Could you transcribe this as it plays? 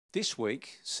This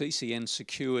week, CCN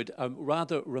secured a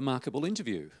rather remarkable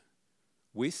interview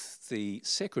with the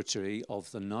Secretary of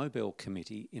the Nobel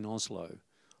Committee in Oslo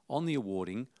on the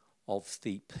awarding of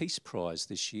the Peace Prize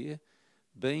this year,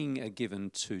 being given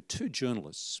to two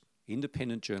journalists,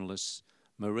 independent journalists,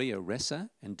 Maria Ressa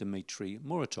and Dmitry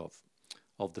Muratov,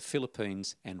 of the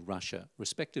Philippines and Russia,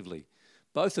 respectively.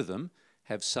 Both of them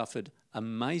have suffered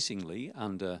amazingly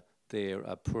under their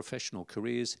professional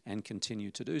careers and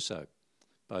continue to do so.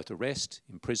 Both arrest,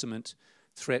 imprisonment,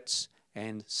 threats,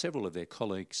 and several of their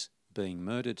colleagues being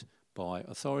murdered by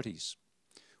authorities.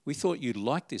 We thought you'd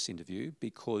like this interview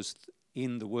because,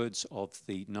 in the words of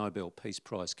the Nobel Peace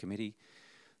Prize Committee,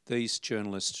 these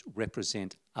journalists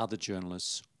represent other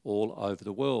journalists all over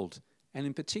the world. And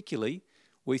in particularly,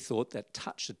 we thought that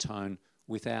touched a tone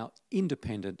with our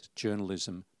independent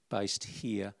journalism based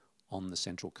here on the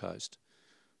Central Coast.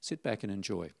 Sit back and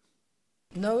enjoy.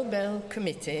 Nobel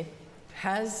Committee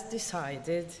has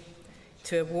decided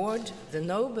to award the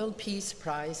Nobel Peace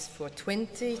Prize for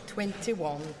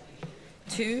 2021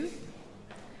 to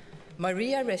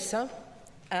Maria Ressa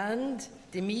and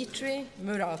Dmitry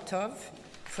Muratov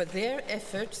for their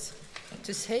efforts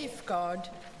to safeguard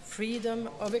freedom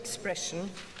of expression,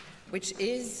 which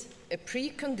is a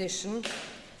precondition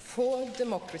for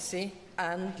democracy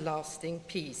and lasting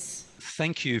peace.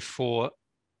 Thank you for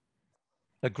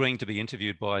agreeing to be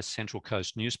interviewed by Central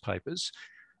Coast newspapers.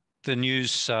 The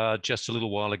news just a little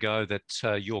while ago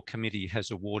that your committee has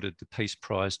awarded the Peace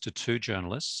Prize to two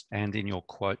journalists, and in your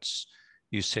quotes,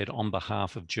 you said on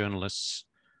behalf of journalists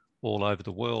all over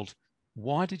the world.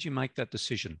 Why did you make that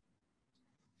decision?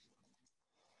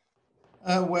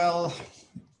 Well,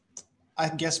 I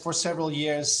guess for several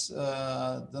years,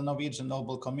 the Norwegian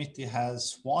Nobel Committee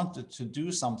has wanted to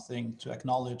do something to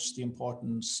acknowledge the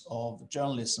importance of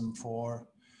journalism for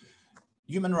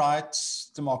human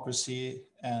rights, democracy,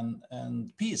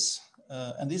 and peace.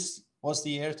 And this was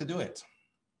the year to do it.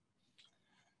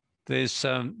 There's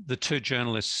the two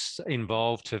journalists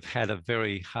involved have had a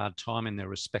very hard time in their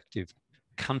respective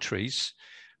countries.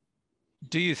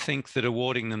 Do you think that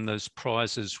awarding them those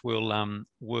prizes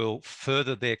will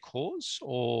further their cause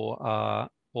or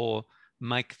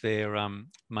make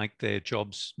their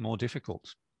jobs more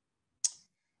difficult?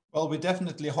 Well, we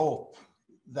definitely hope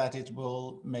that it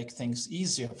will make things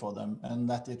easier for them and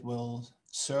that it will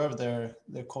serve their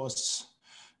cause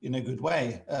in a good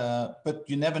way. But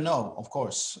you never know, of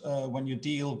course, when you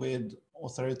deal with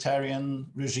authoritarian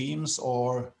regimes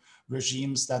or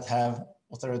regimes that have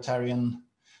authoritarian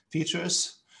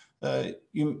features,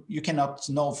 you cannot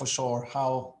know for sure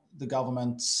how the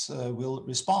governments will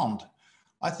respond.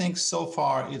 I think so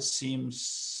far it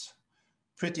seems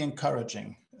pretty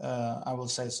encouraging, I will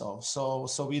say so.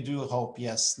 So we do hope,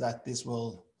 yes, that this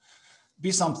will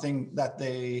be something that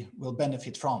they will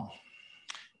benefit from.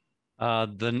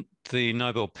 The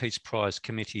Nobel Peace Prize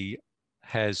Committee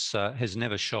has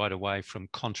never shied away from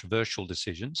controversial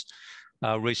decisions.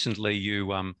 Recently,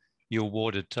 you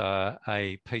awarded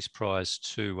a Peace Prize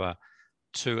to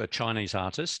a Chinese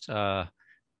artist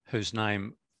whose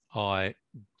name I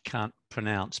can't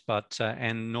pronounce, but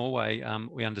and Norway,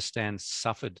 we understand,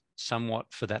 suffered somewhat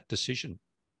for that decision.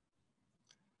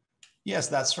 Yes,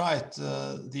 that's right.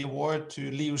 The award to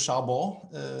Liu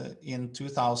Xiaobo in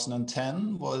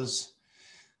 2010 was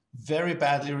very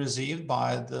badly received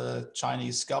by the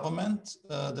Chinese government.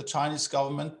 The Chinese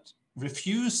government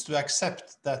refused to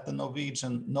accept that the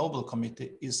Norwegian Nobel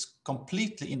Committee is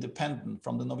completely independent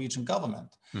from the Norwegian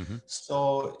government. Mm-hmm.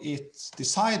 So it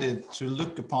decided to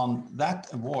look upon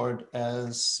that award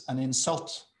as an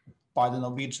insult by the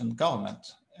Norwegian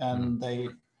government, and they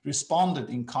responded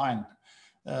in kind.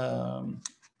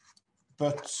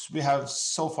 But we have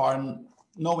so far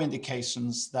no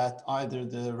indications that either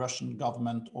the Russian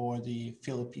government or the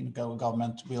Philippine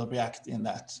government will react in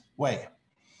that way.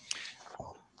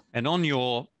 And on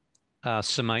your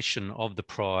summation of the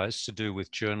prize to do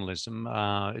with journalism,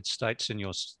 it states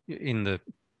in the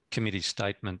committee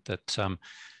statement that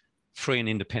free and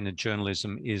independent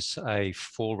journalism is a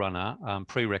forerunner,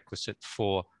 prerequisite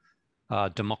for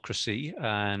democracy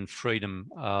and freedom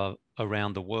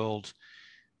around the world.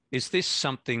 Is this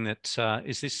something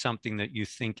that you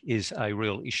think is a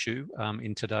real issue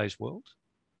in today's world?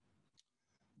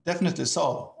 Definitely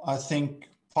so. I think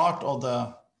part of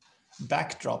the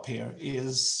backdrop here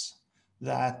is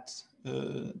that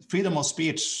freedom of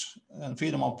speech and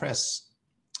freedom of press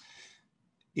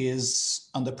is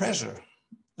under pressure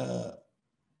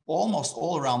almost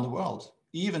all around the world,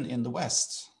 even in the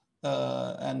West.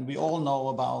 And we all know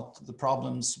about the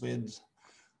problems with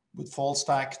false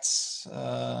facts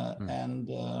and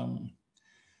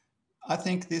I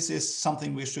think this is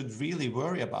something we should really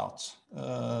worry about.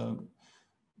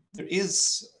 There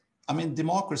is, I mean,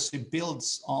 democracy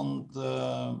builds on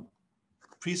the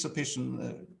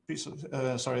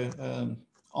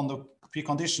on the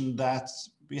precondition that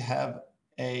we have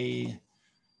a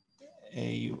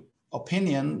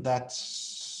opinion that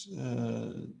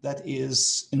that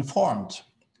is informed.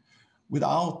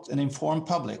 Without an informed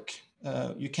public,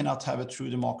 you cannot have a true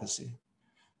democracy.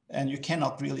 And you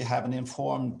cannot really have an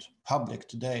informed public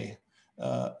today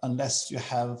unless you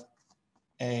have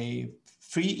a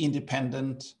free,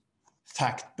 independent,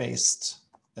 fact-based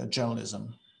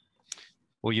journalism.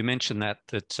 Well, you mentioned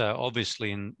that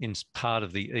obviously in part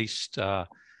of the East,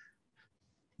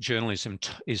 journalism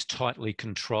is tightly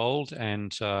controlled,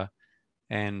 and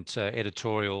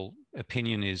editorial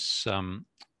opinion is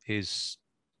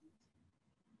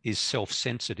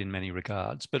self-censored in many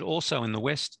regards. But also in the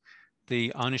West,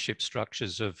 the ownership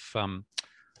structures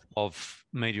of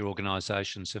media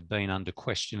organisations have been under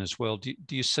question as well. Do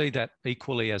you see that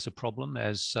equally as a problem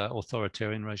as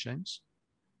authoritarian regimes?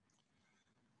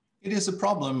 It is a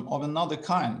problem of another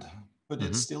kind, but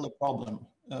it's still a problem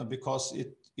because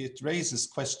it raises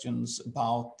questions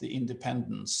about the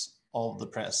independence of the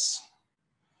press.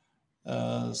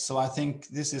 So I think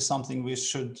this is something we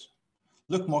should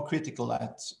look more critical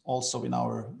at also in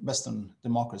our Western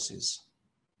democracies.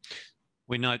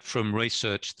 We note from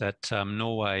research that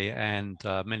Norway and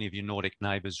many of your Nordic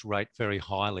neighbours rate very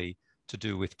highly to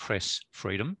do with press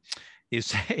freedom.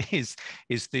 Is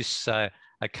this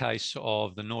a case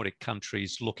of the Nordic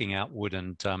countries looking outward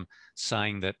and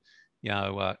saying that, you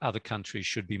know, other countries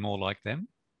should be more like them?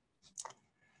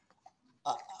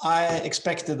 I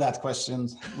expected that question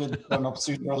would turn up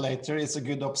sooner or later. It's a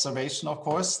good observation, of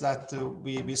course, that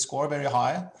we score very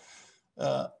high.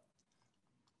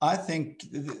 I think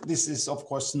this is, of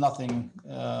course, nothing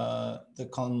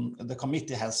the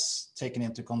committee has taken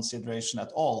into consideration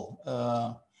at all.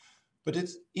 But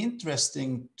it's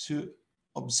interesting to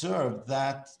observe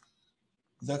that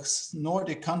the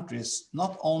Nordic countries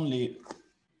not only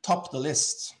top the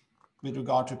list with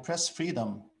regard to press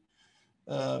freedom,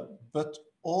 but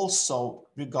also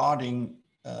regarding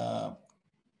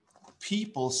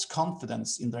people's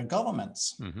confidence in their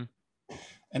governments. Mm-hmm.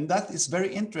 And that is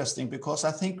very interesting because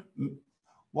I think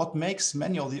what makes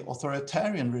many of the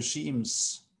authoritarian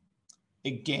regimes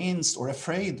against or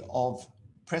afraid of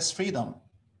press freedom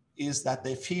is that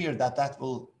they fear that that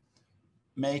will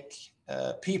make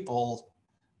people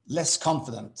less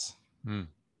confident,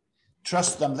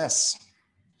 trust them less.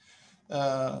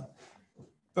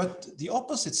 But the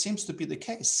opposite seems to be the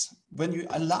case. When you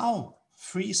allow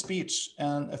free speech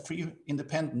and a free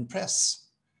independent press,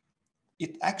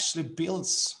 it actually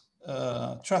builds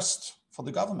trust for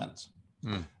the government.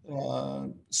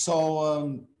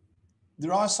 So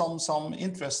there are some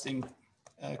interesting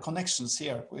connections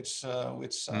here, which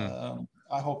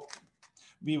I hope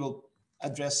we will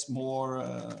address more.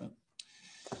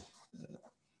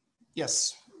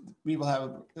 Yes, we will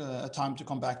have a time to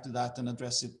come back to that and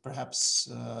address it perhaps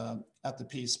at the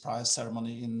Peace Prize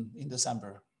ceremony in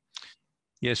December.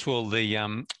 Yes, well,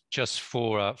 the just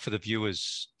for the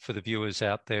viewers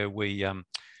out there, we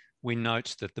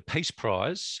note that the Peace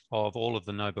Prize of all of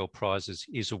the Nobel Prizes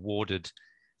is awarded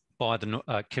by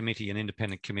the committee, an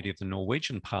independent committee of the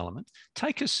Norwegian Parliament.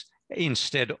 Take us,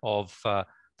 instead of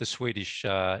the Swedish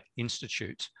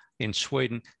Institute in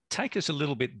Sweden, take us a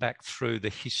little bit back through the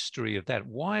history of that.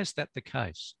 Why is that the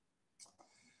case?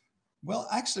 Well,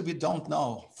 actually, we don't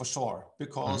know for sure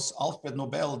because Alfred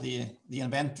Nobel, the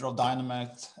inventor of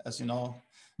dynamite, as you know,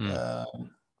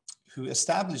 who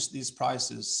established these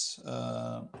prizes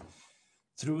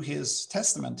through his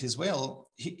testament, his will,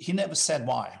 he never said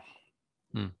why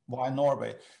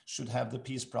Norway should have the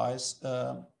Peace Prize.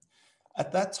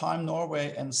 At that time,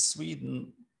 Norway and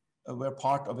Sweden were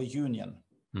part of a union.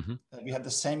 We had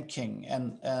the same king,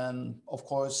 and of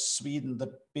course, Sweden,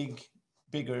 the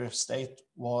bigger state,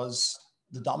 was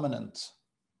the dominant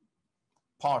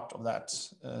part of that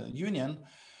union.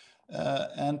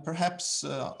 And perhaps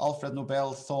Alfred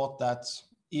Nobel thought that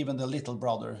even the little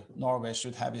brother, Norway,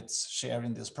 should have its share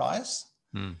in this prize.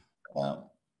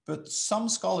 But some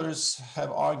scholars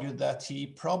have argued that he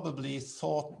probably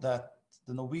thought that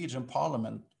the Norwegian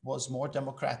parliament was more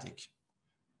democratic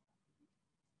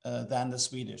than the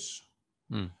Swedish.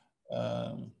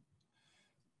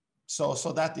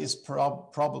 So that is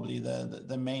probably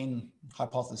the main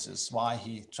hypothesis why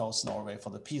he chose Norway for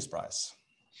the Peace Prize.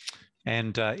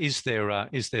 And is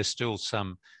there still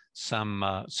some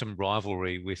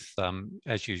rivalry with,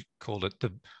 as you called it,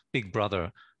 the big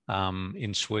brother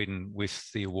in Sweden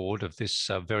with the award of this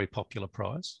very popular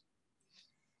prize?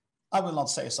 I will not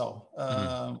say so.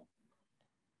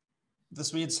 The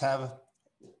Swedes have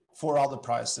 4 other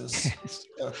prizes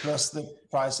plus the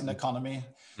prize in economy.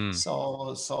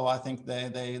 So I think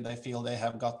they feel they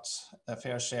have got a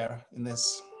fair share in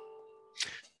this.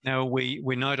 Now we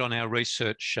note on our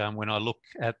research when I look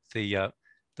at the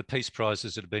Peace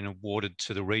Prizes that have been awarded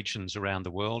to the regions around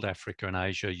the world, Africa and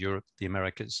Asia, Europe, the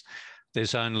Americas,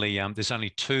 there's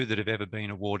only 2 that have ever been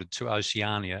awarded to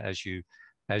Oceania, as you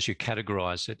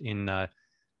categorise it, in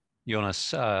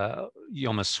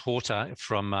Jonas Horta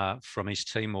from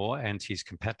East Timor and his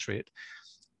compatriot.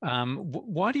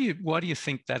 Why do you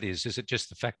think that is? Is it just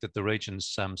the fact that the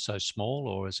region's so small,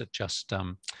 or is it just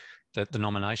that the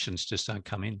nominations just don't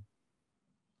come in?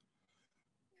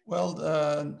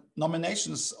 Well,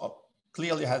 nominations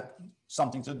clearly had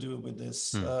something to do with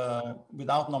this.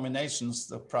 Without nominations,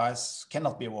 the prize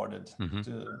cannot be awarded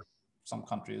to some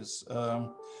countries.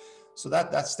 So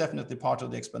that's definitely part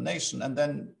of the explanation. And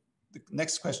then the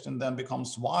next question then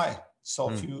becomes, why so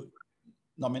few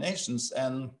nominations?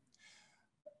 And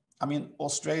I mean,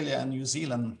 Australia and New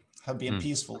Zealand have been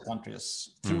peaceful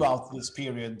countries throughout this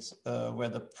period where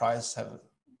the prize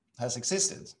has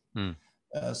existed.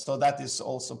 So that is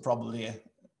also probably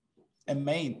a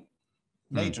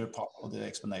major part of the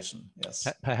explanation, yes.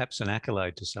 Perhaps an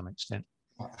accolade to some extent.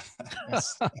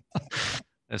 Yes.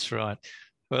 That's right.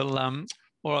 Well,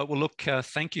 all right. Well, look,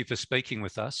 thank you for speaking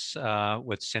with us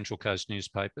with Central Coast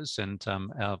Newspapers, and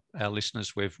our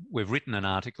listeners. We've written an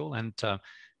article, and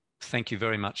thank you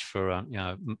very much for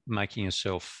making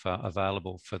yourself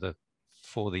available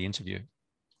for the interview.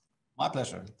 My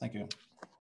pleasure. Thank you.